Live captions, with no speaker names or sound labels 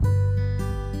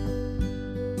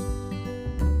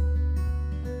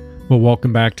Well,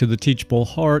 welcome back to the Teachable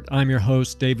Heart. I'm your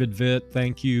host, David Vitt.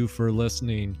 Thank you for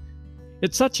listening.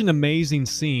 It's such an amazing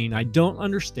scene, I don't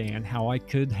understand how I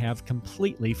could have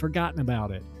completely forgotten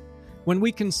about it. When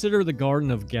we consider the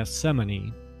Garden of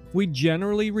Gethsemane, we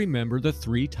generally remember the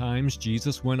 3 times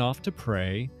Jesus went off to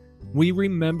pray. We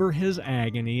remember his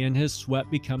agony and his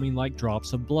sweat becoming like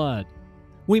drops of blood.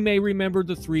 We may remember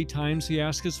the 3 times he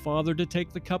asked his Father to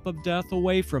take the cup of death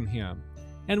away from him.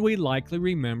 And we likely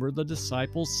remember the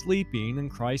disciples sleeping and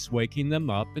Christ waking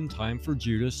them up in time for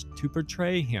Judas to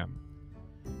betray him.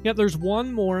 Yet there's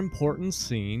one more important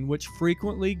scene which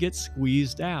frequently gets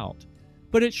squeezed out,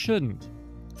 but it shouldn't,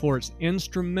 for it's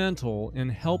instrumental in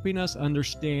helping us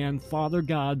understand Father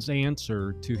God's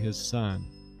answer to his Son.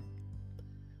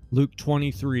 Luke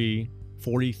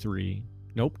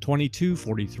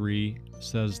 22:43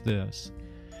 says this,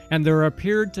 "And there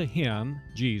appeared to him,"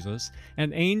 Jesus,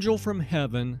 "an angel from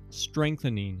heaven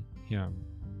strengthening him."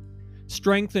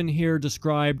 Strengthen here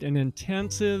described an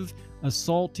intensive,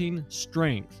 assaulting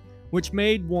strength, which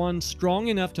made one strong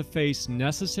enough to face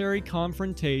necessary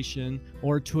confrontation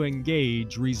or to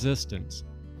engage resistance.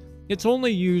 It's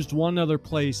only used one other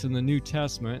place in the New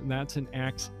Testament, and that's in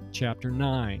Acts chapter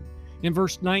 9. In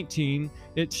verse 19,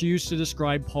 it's used to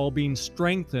describe Paul being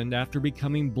strengthened after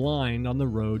becoming blind on the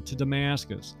road to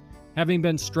Damascus. Having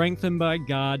been strengthened by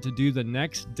God to do the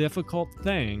next difficult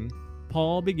thing,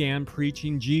 Paul began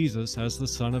preaching Jesus as the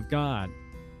Son of God,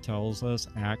 tells us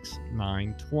Acts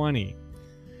 9:20.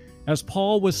 As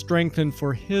Paul was strengthened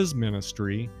for his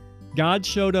ministry, God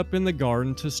showed up in the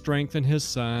garden to strengthen his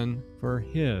Son for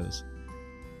his.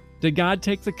 Did God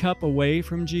take the cup away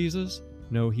from Jesus?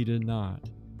 No, he did not.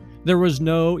 There was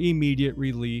no immediate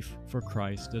relief for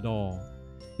Christ at all.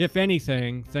 If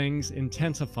anything, things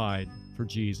intensified for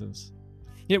Jesus.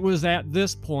 It was at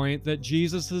this point that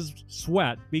Jesus'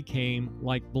 sweat became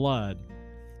like blood.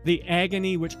 The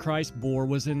agony which Christ bore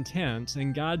was intense,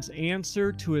 and God's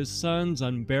answer to his Son's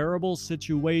unbearable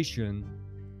situation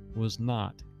was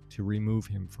not to remove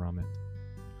him from it.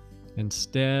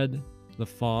 Instead, the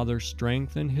Father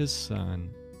strengthened his Son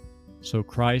so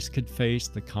Christ could face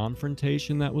the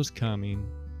confrontation that was coming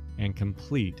and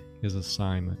complete his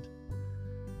assignment.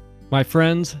 My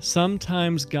friends,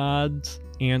 sometimes God's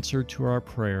answer to our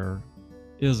prayer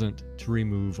isn't to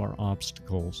remove our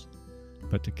obstacles,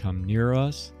 but to come near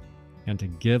us and to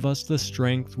give us the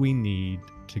strength we need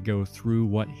to go through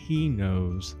what he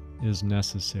knows is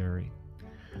necessary.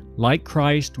 Like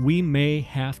Christ, we may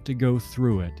have to go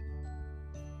through it,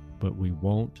 but we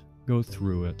won't go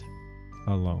through it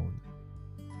alone.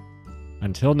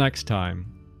 Until next time,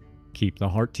 keep the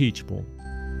heart teachable.